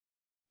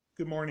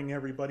Good morning,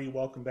 everybody.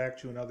 Welcome back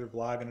to another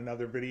vlog and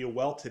another video.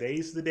 Well,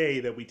 today's the day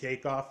that we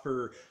take off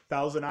for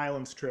Thousand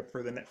Islands trip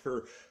for the next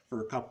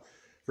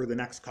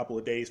couple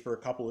of days. For a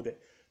couple of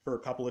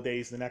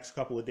days. The next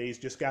couple of days.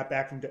 Just got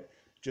back from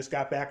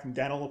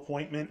dental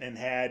appointment and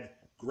had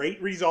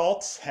great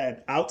results.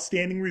 Had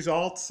outstanding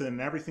results, and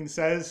everything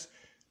says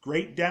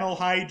great dental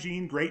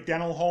hygiene, great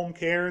dental home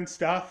care and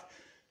stuff.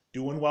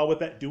 Doing well with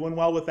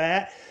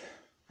that.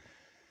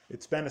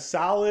 It's been a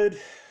solid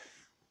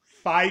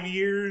 5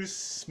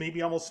 years,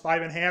 maybe almost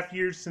 5.5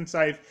 years since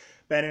I've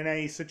been in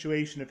any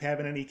situation of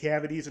having any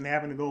cavities and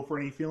having to go for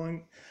any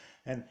fillings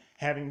and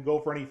having to go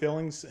for any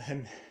fillings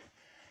and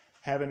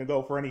having to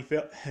go for any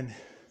fill and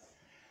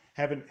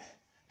having to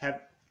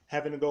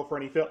go for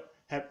any fill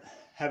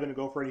having to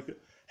go for any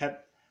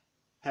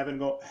having to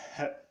go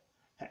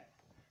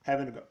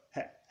having to go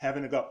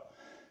having to go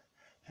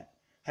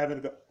having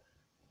to go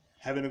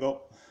having to go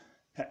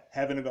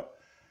having to go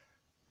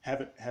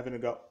having to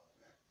go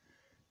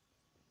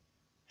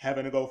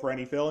having to go for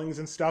any fillings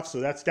and stuff. So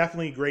that's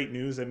definitely great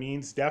news. It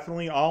means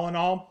definitely all in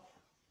all,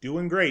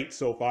 doing great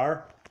so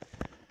far.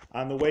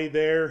 On the way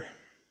there,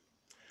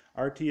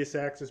 our TS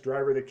Access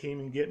driver that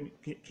came and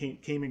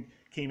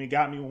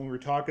got me when we were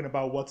talking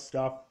about what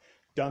stuff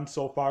done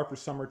so far for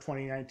summer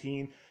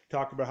 2019.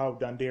 Talked about how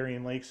done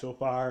Darien Lake so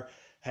far.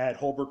 Had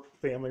Holbrook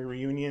family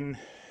reunion a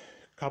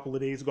couple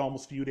of days ago,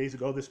 almost a few days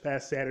ago, this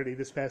past Saturday,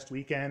 this past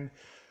weekend.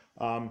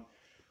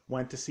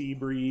 Went to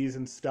Seabreeze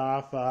and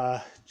stuff.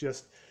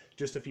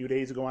 Just a few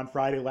days ago on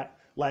Friday,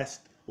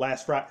 last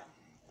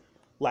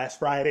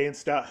Friday and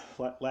stuff,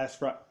 last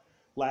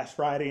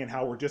Friday, and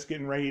how we're just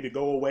getting ready to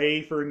go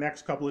away for the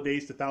next couple of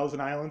days to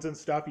Thousand Islands and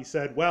stuff. He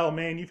said, well,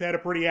 man, you've had a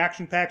pretty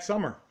action-packed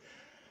summer.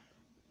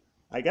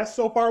 I guess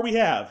so far we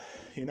have,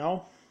 you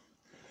know.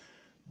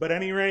 But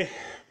anyway,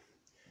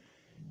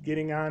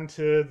 getting on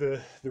to the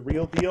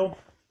real deal.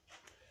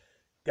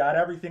 Got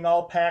everything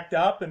all packed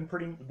up and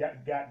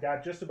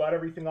got just about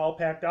everything all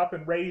packed up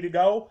and ready to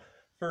go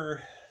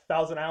for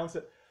Thousand Islands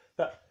trip.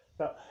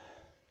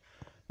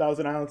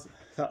 Thousand Islands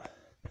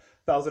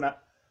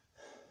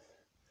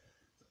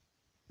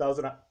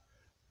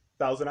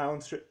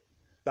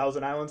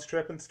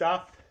trip and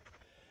stuff.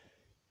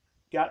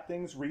 Got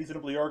things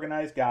reasonably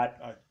organized.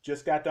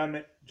 Just got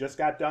done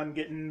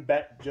getting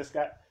bed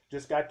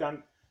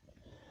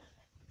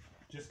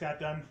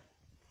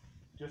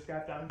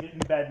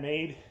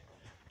made.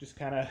 Just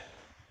got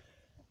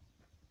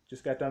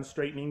done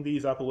straightening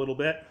these up a little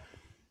bit.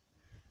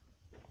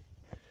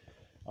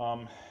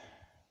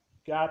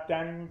 Got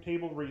dining room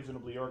table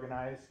reasonably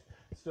organized.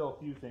 Still a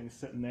few things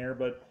sitting there,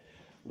 but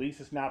at least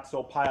it's not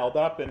so piled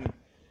up. And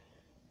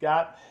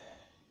got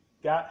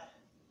the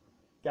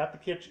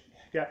kitchen.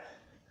 Got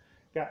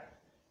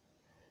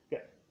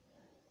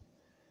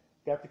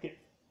the kit.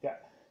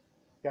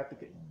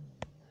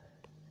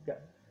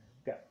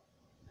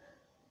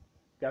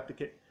 Got the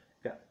kit.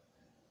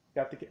 Got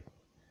the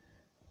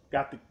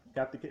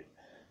kit.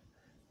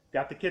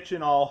 Got the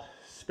kitchen all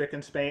spick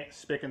and span,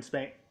 spick and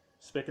span,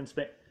 spick and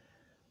span,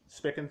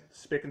 spick and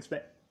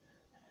span,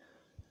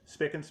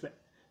 spick and span, spick and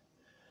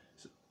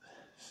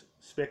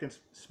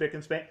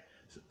span,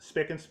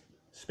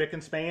 spick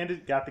and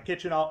span. Got the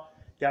kitchen all.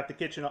 Got the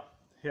kitchen all.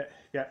 Yeah.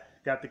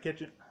 Got the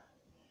kitchen.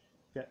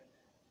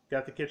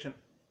 Got the kitchen.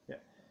 Yeah.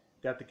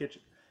 Got the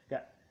kitchen.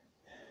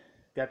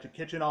 Got the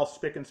kitchen all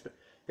spick and span.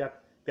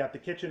 Got the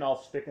kitchen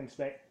all spick and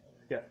span.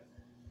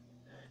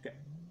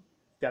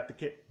 Got the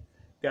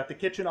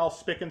kitchen all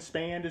spick and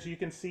spanned, as you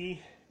can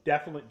see.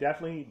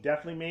 Definitely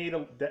made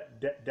all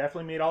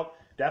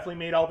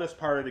this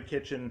part of the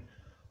kitchen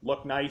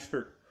look nice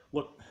for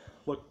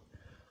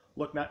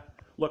look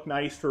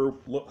nice for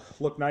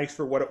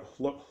what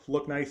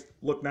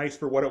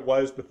it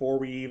was before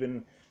we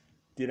even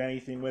did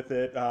anything with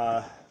it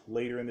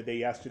later in the day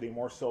yesterday,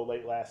 more so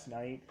late last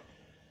night.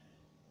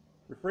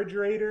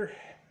 Refrigerator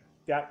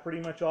got pretty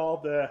much all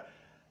the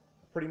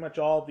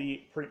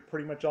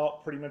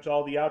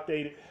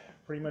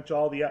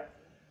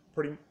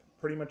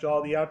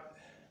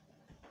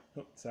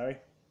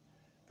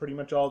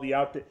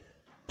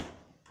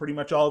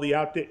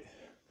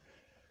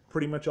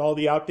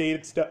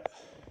outdated stuff.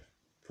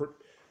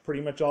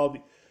 Pretty much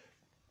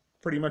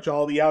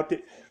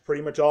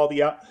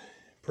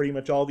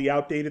all the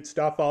outdated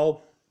stuff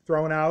all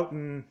thrown out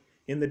and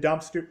in the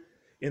dumpster.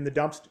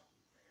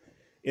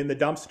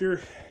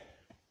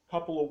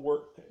 Couple of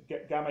work.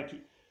 Got my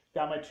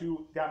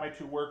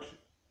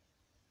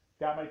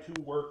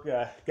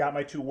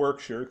two work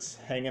shirts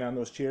hanging on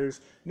those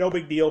chairs. No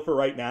big deal for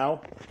right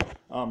now.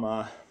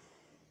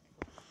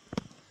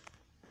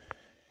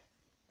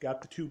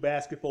 Got the two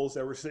basketfuls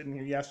that were sitting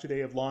here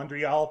yesterday of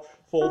laundry all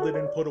folded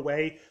and put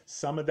away.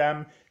 Some of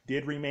them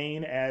did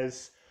remain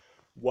as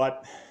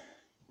what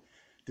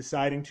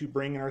deciding to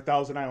bring in our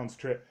Thousand Islands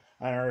trip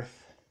on our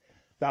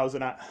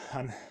Thousand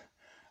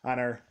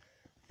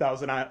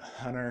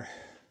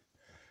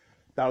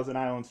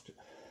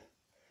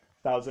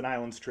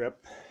Islands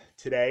trip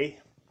today.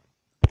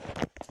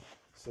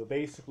 So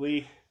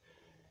basically,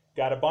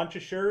 got a bunch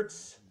of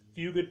shirts,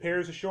 few good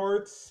pairs of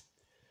shorts,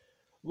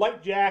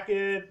 light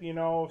jacket, you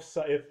know,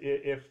 so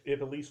if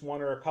at least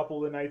one or a couple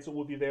of the nights it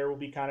will be there will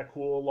be kind of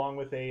cool, along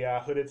with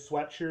a hooded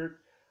sweatshirt,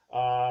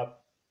 a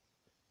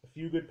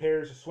few good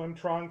pairs of swim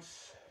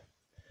trunks,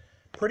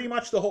 pretty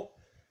much the whole,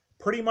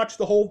 pretty much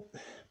the whole,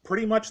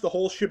 pretty much the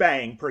whole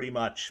shebang, pretty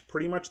much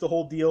the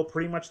whole deal,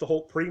 pretty much the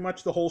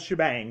whole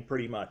shebang,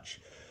 pretty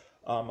much.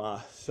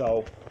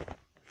 So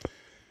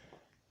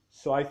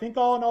I think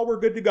all in all we're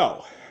good to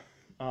go.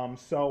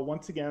 So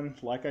once again,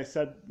 like I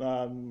said,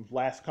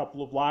 last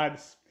couple of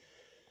vlogs.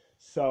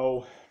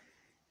 So,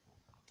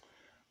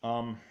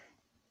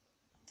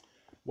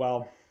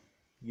 well,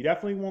 you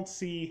definitely won't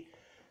see.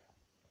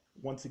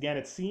 Once again,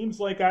 it seems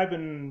like I've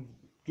been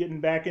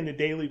getting back into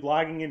daily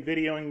vlogging and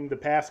videoing the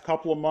past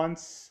couple of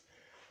months,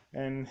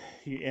 and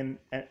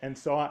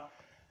so on,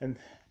 and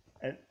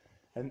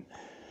and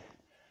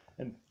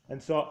and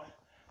and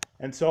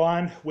so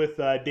on with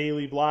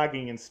daily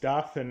vlogging and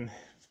stuff, and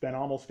it's been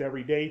almost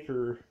every day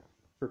for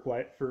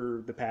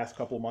the past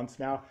couple of months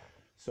now.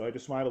 So I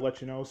just wanted to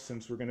let you know,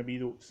 since we're going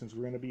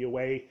to be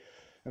away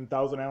on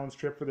Thousand Islands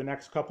trip for the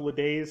next couple of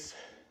days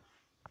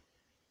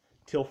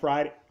till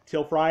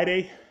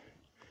Friday,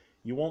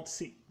 you won't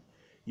see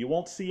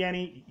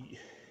any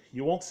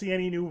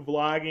new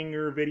vlogging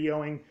or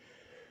videoing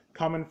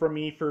coming from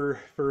me for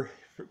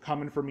a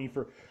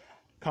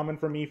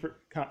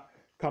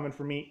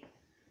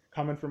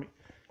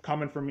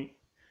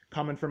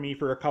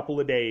couple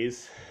of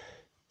days,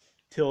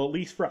 till at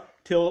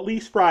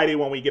least Friday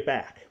when we get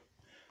back.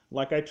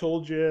 Like I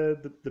told you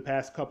the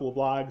past couple of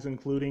vlogs,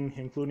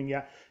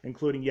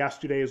 including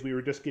yesterday, as we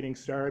were just getting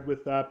started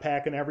with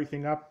packing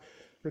everything up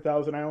for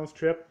Thousand Islands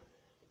trip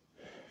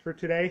for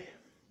today.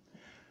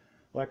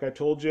 Like I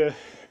told you,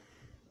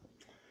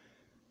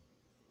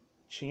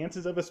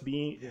 chances of us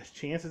being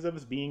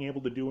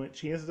able to do any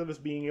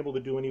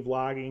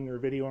vlogging or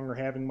videoing or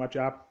having much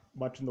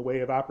in the way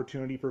of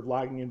opportunity for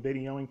vlogging and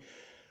videoing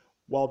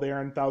while they're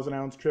on Thousand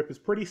Islands trip is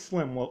pretty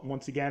slim.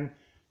 Once again,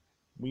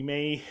 we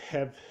may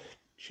have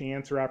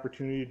chance or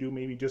opportunity to do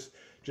maybe just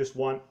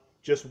one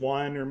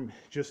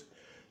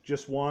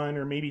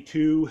or maybe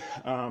two.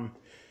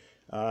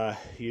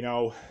 You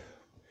know,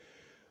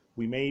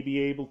 we may be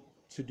able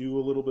to do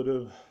a little bit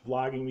of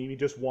vlogging maybe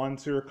just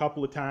once or a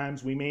couple of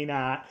times. We may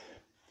not.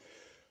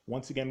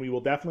 Once again, we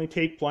will definitely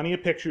take plenty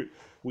of pictures.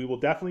 We will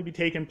definitely be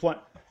taking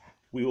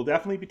we will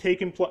definitely be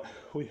taking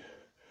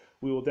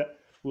we will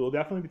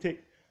definitely be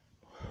taking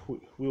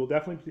we will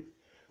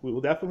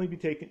definitely be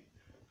taking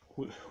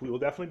we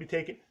will definitely be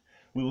taking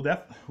we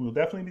will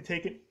definitely be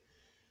taking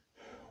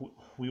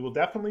we will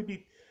definitely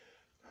be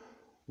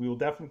we will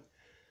definitely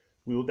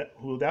we will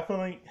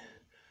definitely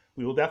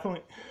we will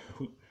definitely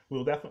we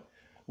will definitely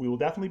we will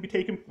definitely be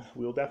taking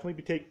we will definitely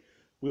be taking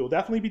we will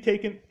definitely be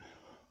taking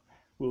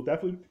we will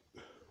definitely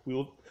we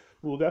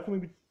will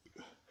definitely be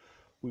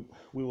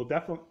we will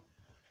definitely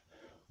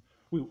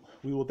we will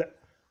we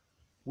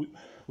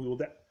will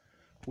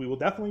we will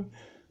definitely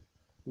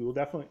we will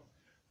definitely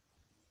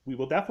we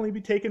will definitely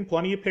be taking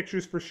plenty of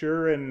pictures for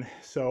sure. And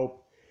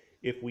so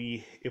if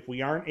we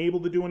aren't able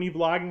to do any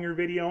vlogging or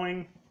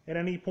videoing at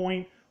any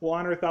point while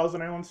on our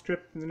Thousand Islands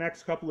trip in the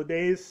next couple of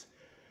days,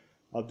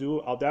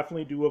 I'll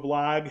definitely do a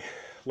vlog,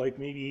 like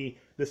maybe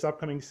this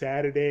upcoming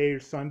Saturday or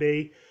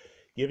Sunday,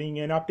 giving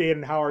an update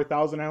on how our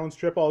Thousand Islands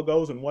trip all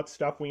goes and what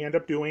stuff we end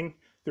up doing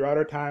throughout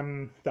our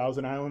time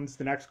Thousand Islands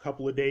the next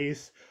couple of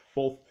days,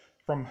 both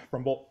from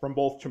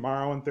both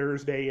tomorrow and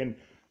Thursday and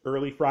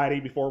early Friday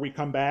before we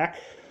come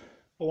back,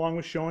 along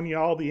with showing you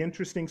all the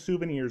interesting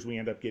souvenirs we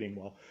end up getting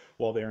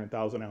while they're in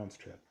Thousand Islands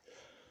trip.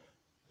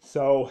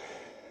 So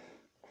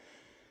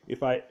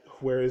if I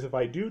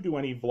do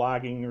any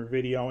vlogging or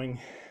videoing,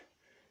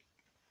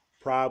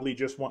 probably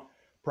just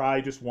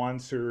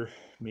once or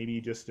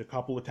maybe just a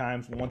couple of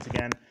times. Once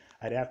again,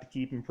 I'd have to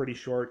keep them pretty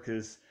short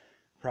because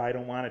probably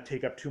don't want to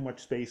take up too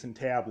much space in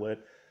tablet.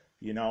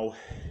 You know,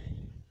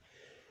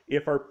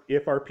 if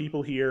our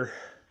people here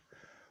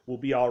will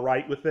be all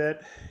right with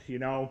it, you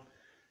know,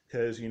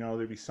 because you know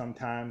there'll be some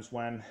times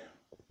when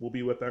we'll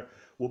be with our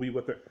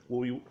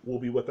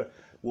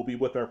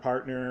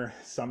partner,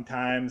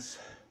 sometimes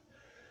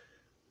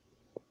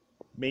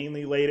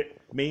mainly late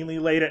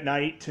at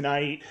night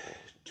tonight,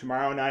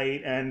 tomorrow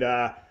night, and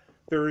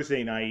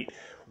Thursday night,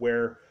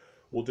 where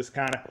we'll just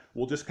kind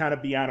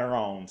of be on our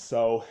own.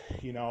 So,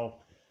 you know,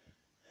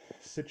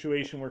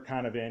 situation we're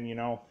kind of in, you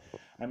know.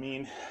 I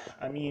mean,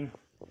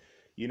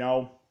 you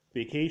know,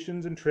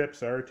 vacations and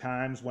trips are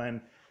times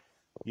when,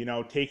 you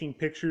know, taking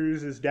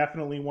pictures is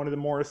definitely one of the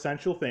more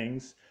essential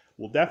things.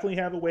 We'll definitely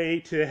have a way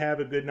to have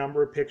a good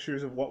number of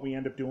pictures of what we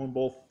end up doing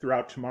both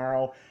throughout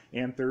tomorrow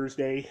and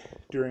Thursday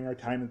during our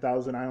time in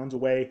Thousand Islands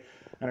away,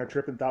 and our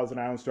trip in Thousand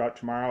Islands throughout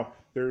tomorrow,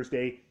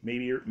 Thursday,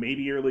 maybe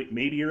early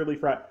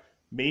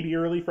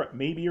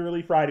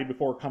Friday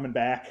before coming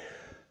back.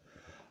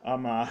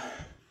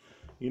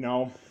 You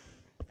know,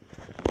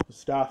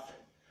 stuff.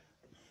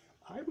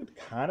 I would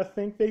kind of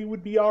think they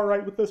would be all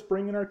right with us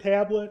bringing our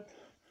tablet.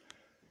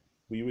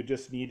 We would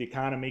just need to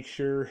kind of make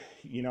sure,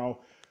 you know,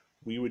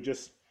 we would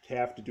just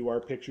have to do our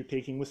picture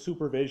taking with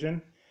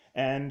supervision,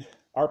 And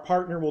our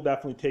partner will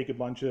definitely take a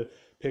bunch of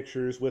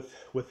pictures with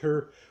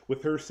her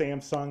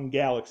Samsung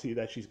Galaxy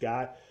that she's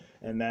got,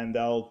 and then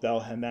they'll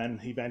and then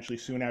eventually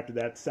soon after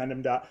that send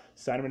them to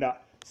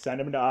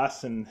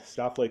us and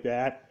stuff like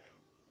that.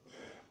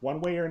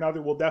 One way or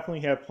another, we'll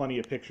definitely have plenty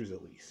of pictures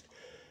at least.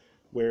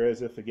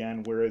 Whereas if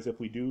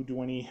we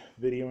do any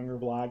videoing or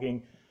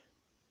vlogging,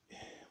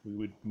 we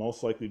would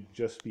most likely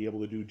just be able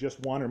to do just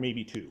one or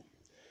maybe two.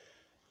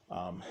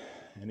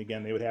 And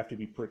again, they would have to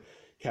be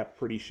kept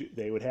pretty short.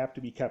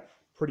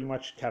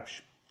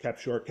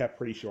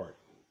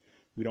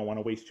 We don't want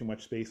to waste too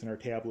much space in our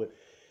tablet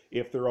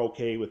if they're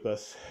okay with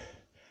us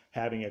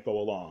having it go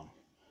along.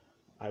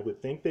 I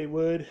would think they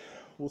would.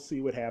 We'll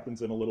see what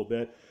happens in a little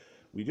bit.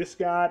 We just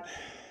got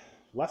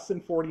less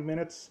than 40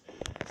 minutes,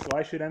 so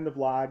I should end the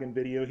vlog and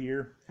video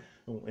here.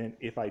 And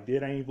if I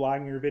did any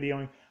vlogging or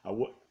videoing, I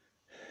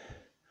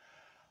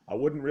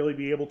wouldn't really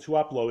be able to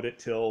upload it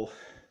till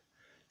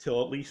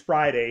at least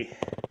Friday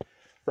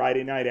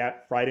night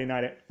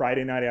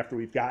after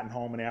we've gotten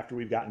home and after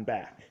we've gotten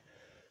back.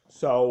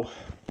 So,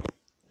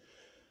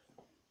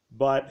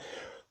 but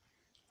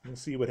we'll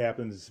see what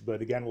happens.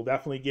 But again, we'll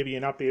definitely give you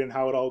an update on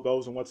how it all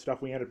goes and what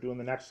stuff we end up doing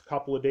the next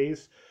couple of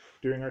days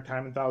during our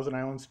time in Thousand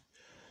Islands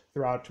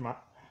throughout tomorrow.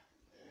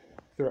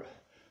 Throughout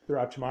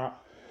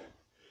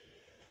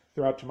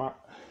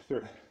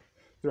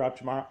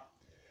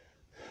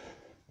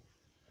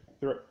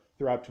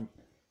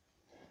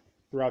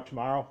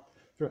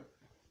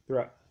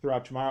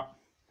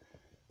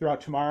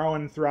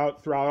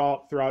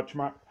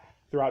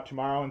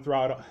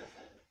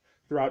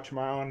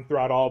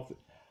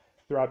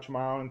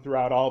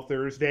all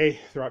Thursday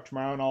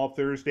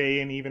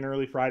and even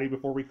early Friday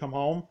before we come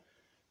home,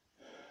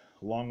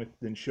 along with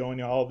then showing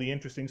you all the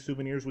interesting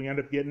souvenirs we end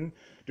up getting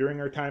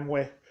during our time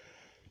away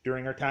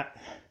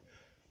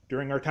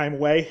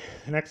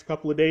the next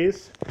couple of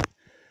days.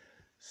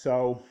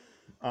 So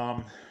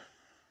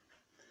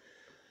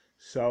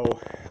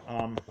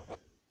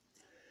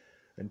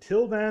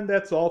until then,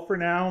 that's all for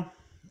now.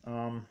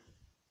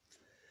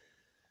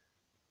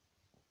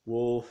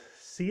 We'll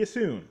see you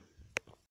soon.